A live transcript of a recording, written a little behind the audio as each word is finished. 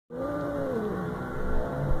Hey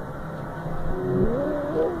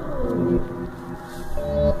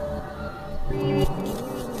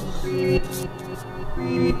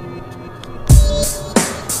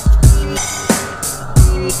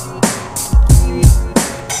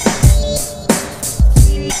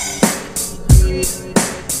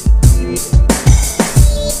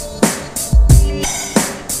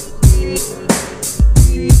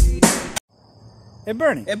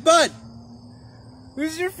Bernie. Hey Bud.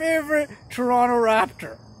 Who's your favorite Toronto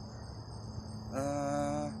Raptor?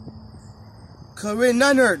 Corinne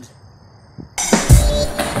Leonard.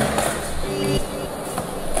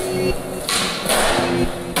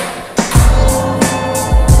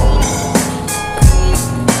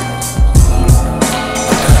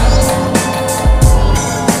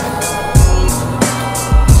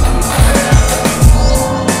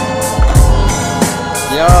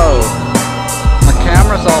 Yo, my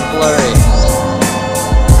camera's all blurry.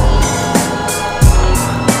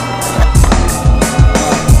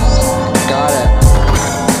 Got it.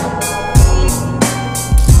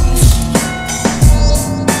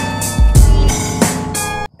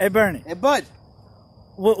 Hey Bernie. Hey Bud.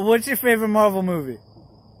 What's your favorite Marvel movie?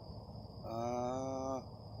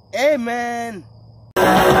 Hey man.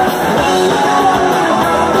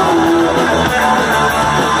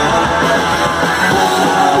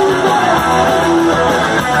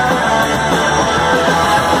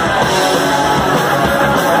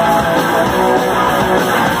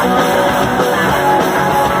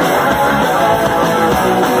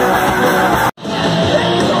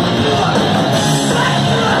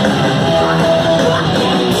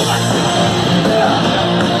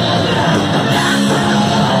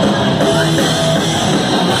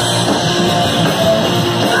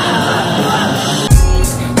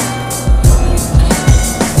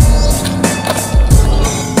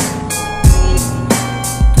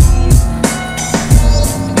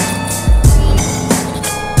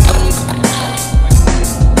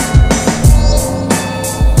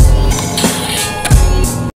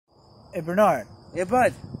 Hey Bernard. Hey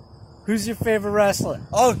Bud. Who's your favorite wrestler?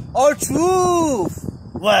 Oh, truth.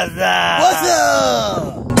 What's up? What's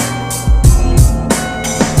up?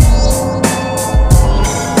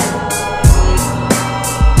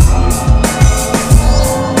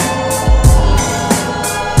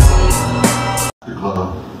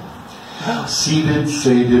 Seated,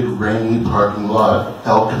 shaded, rainy parking lot,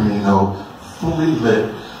 El Camino, fully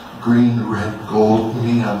lit, green, red, gold,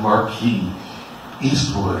 neon marquee,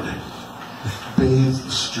 Eastwood, bathes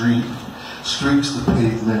the street, streaks the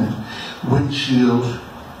pavement, windshield.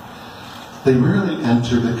 They rarely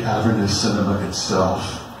enter the cavernous cinema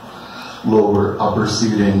itself. Lower, upper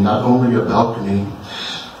seating, not only a balcony,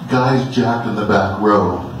 guys jacked in the back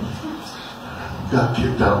row. Got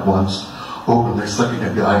kicked out once. Openly sucking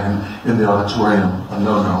a guy in the auditorium, a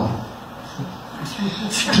no-no.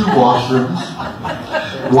 2 washrooms,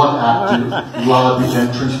 1 active, lobby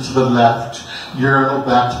entrance to the left, urinal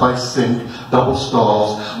backed by sink, double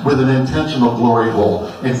stalls, with an intentional glory hole,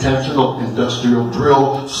 intentional industrial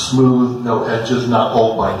drill, smooth, no edges, not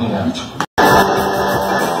all by hand.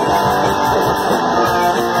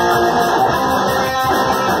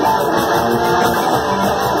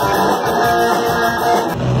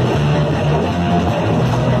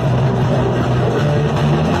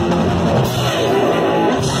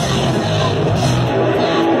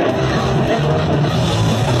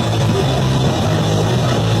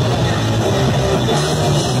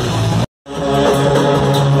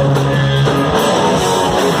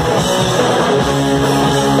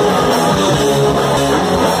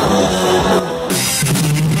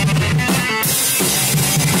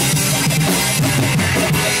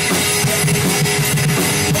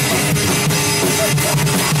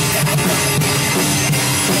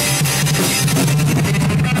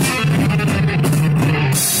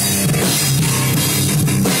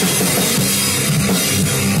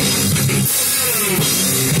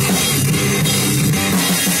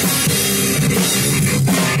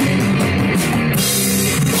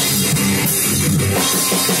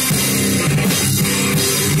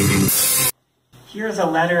 Here is a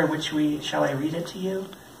letter shall I read it to you?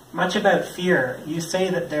 Much about fear. You say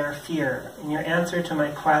that there are fear. In your answer to my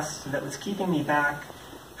quest that was keeping me back,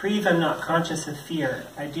 prove I'm not conscious of fear.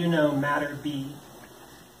 I do know matter be.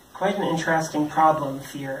 Quite an interesting problem,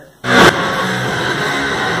 fear.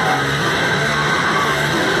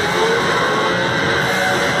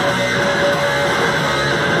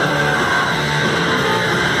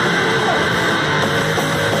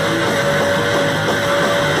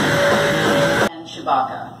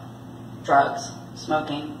 Drugs,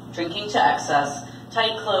 smoking, drinking to excess,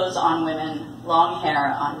 tight clothes on women, long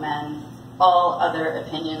hair on men, all other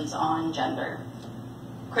opinions on gender.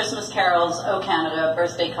 Christmas carols, Oh Canada,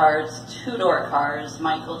 birthday cards, two-door cars,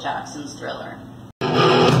 Michael Jackson's Thriller.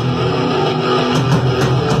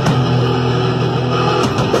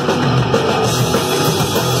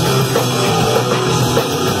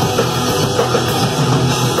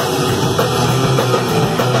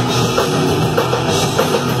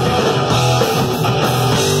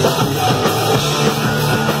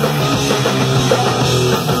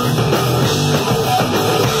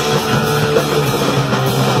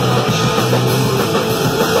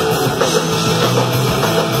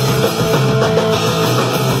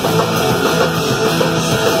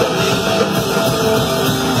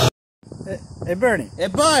 Hey, Bernie. Hey,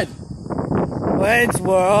 bud. Wayne's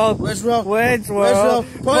World. Where's World? Wayne's World.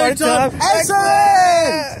 Party time.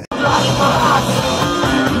 Excellent!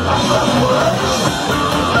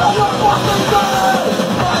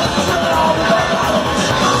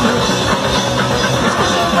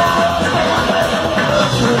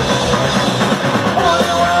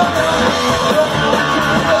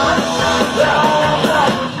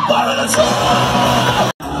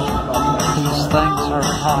 These things are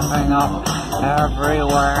popping up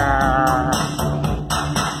everywhere.